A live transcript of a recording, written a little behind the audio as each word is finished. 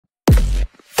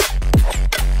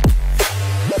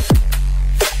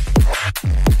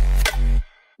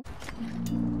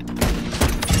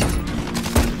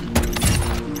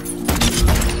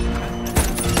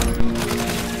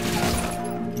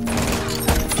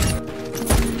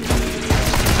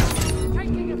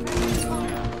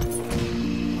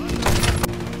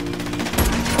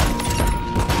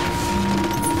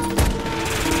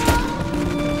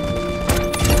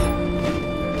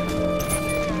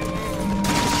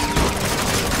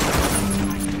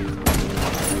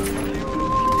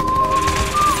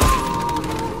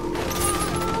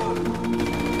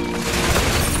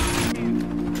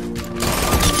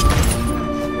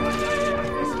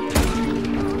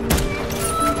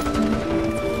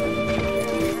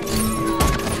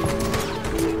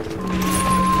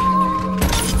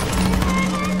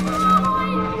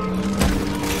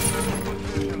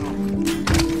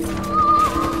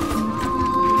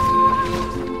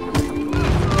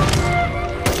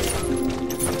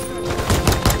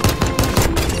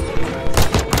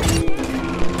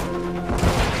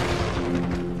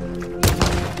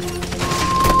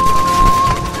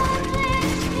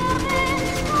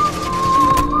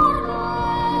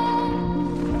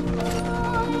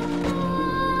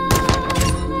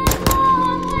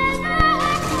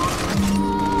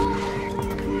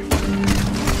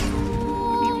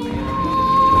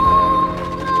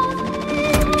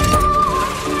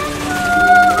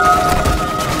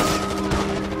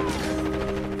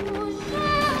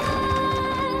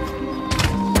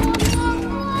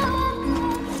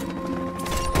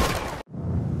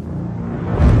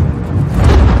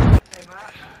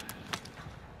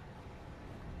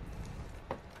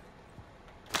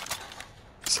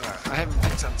Alright, I haven't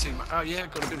picked up too much. Oh yeah,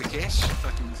 got a bit of cash.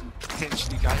 I can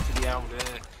potentially go for the old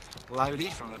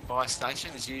loadie from the buy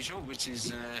station as usual, which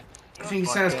is. I think it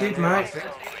sounds good, mate.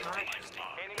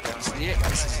 Yeah,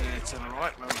 this is to the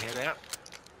right when we head out.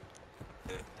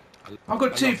 I've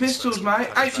got 2 pistols, mate.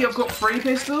 Actually, I've got 3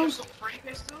 pistols.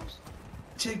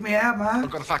 Check me out, man.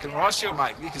 I've got a fucking riot shield,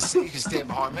 mate. You can stand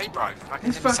behind me, bro.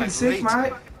 It's fucking sick,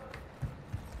 mate.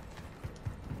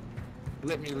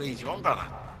 Let me lead you on, brother.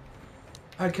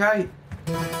 Okay.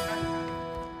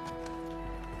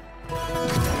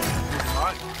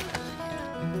 Right.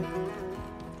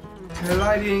 A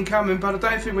lady incoming, but I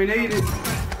don't think we need it.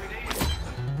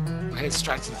 We'll head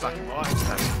straight to the fucking riot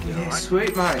station. Yeah, right.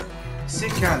 Sweet, mate.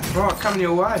 Sick, can. Right, coming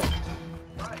your way.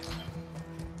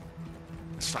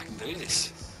 Let's fucking do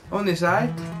this. On this, eh?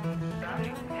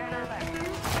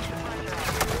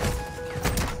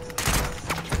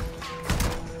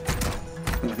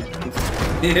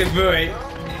 Yeah, boy.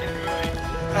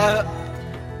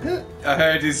 I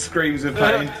heard his screams of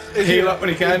pain. Heal up when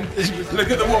he can. Look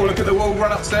at the wall, look at the wall.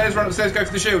 Run upstairs, go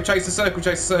for the shield. Chase the circle,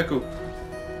 chase the circle.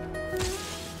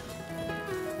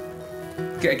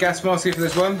 Get a gas mask here for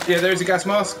this one. Yeah, there is a gas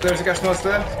mask. There's a gas mask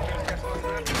there.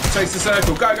 Chase the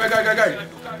circle. Go, go, go, go, go.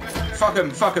 Fuck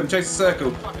him, chase the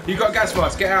circle. You got a gas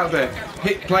mask, get out of there.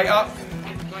 Hit plate up.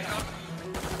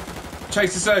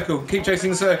 Chase the circle, keep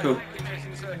chasing the circle.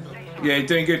 Yeah, you're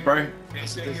doing good, bro.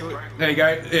 There you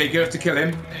go. Yeah, you have to kill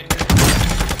him.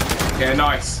 Yeah,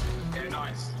 nice.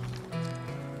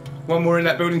 One more in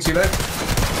that building to your left.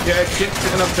 Yeah, shit,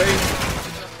 another team.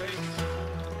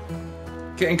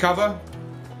 Get in cover.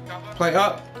 Plate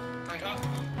up.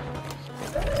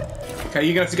 Okay,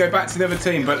 you're gonna have to go back to the other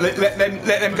team, but let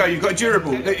them go. You've got a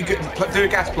durable. Do a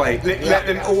gas play. Let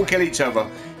them all kill each other.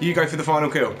 You go for the final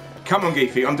kill. Come on,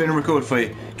 Geefy. I'm doing a record for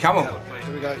you. Come on.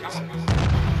 Here we go.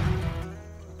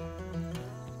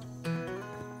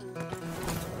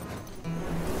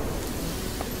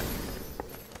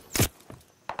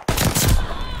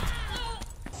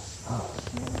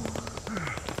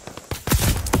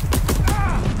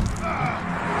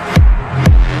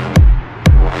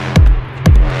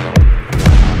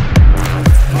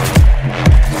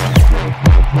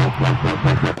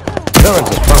 Current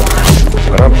is fun,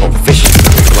 but I'm proficient.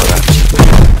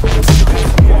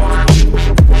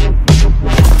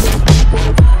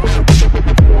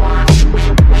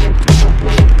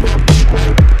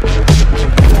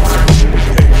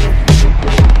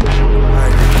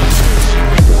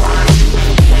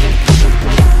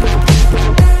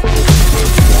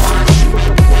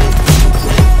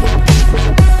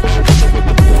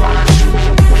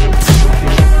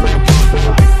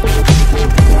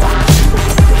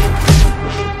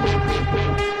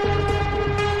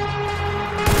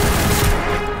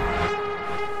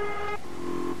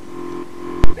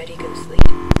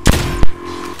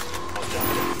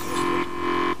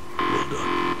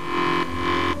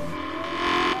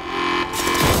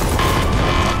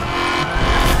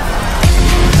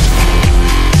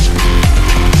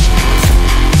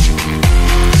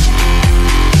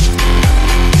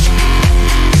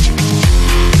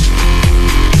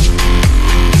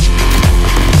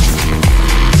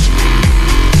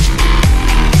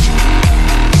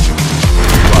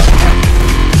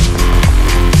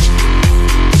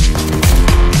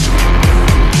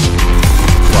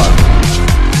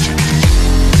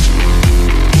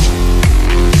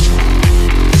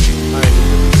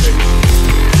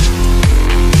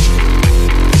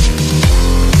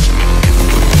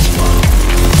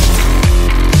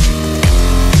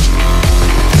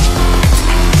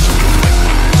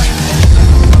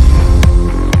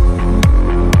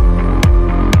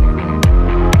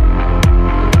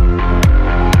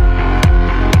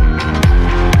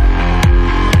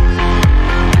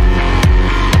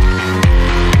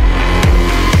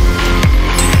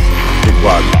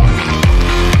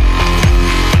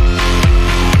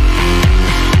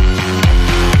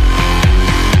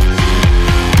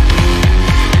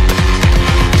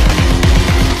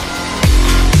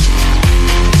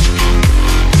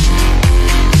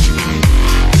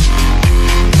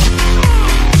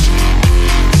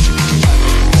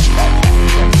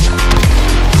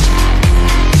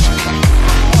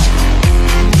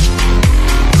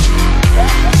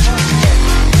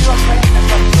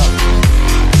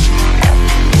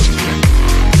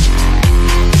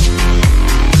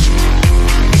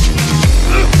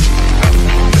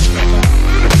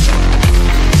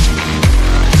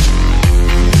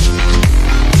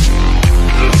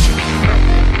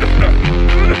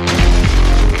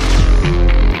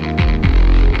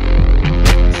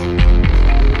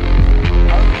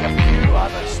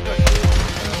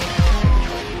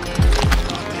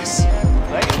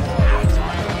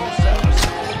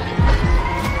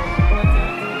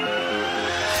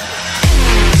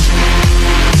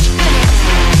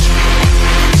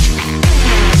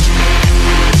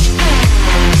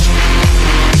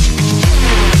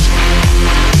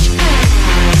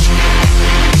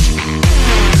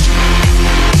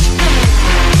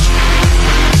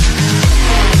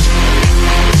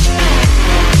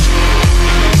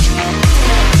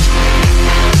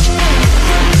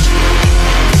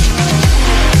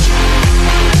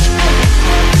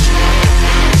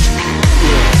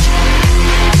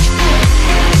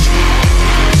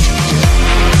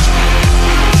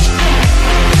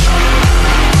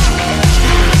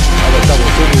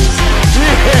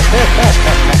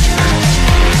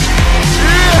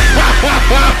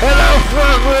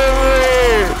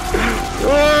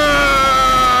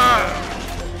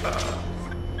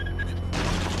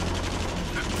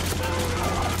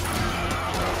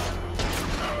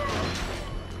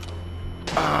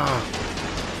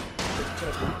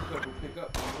 pick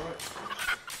up. Alright.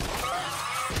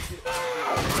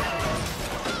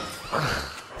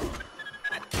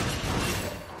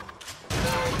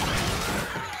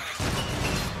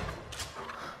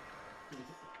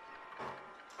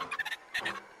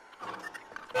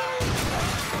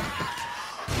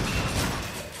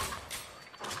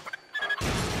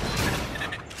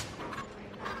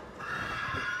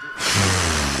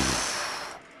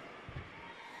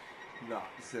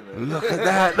 Look at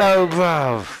that though,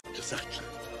 bruv. Exactly.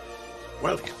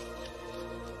 Welcome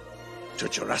to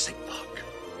Jurassic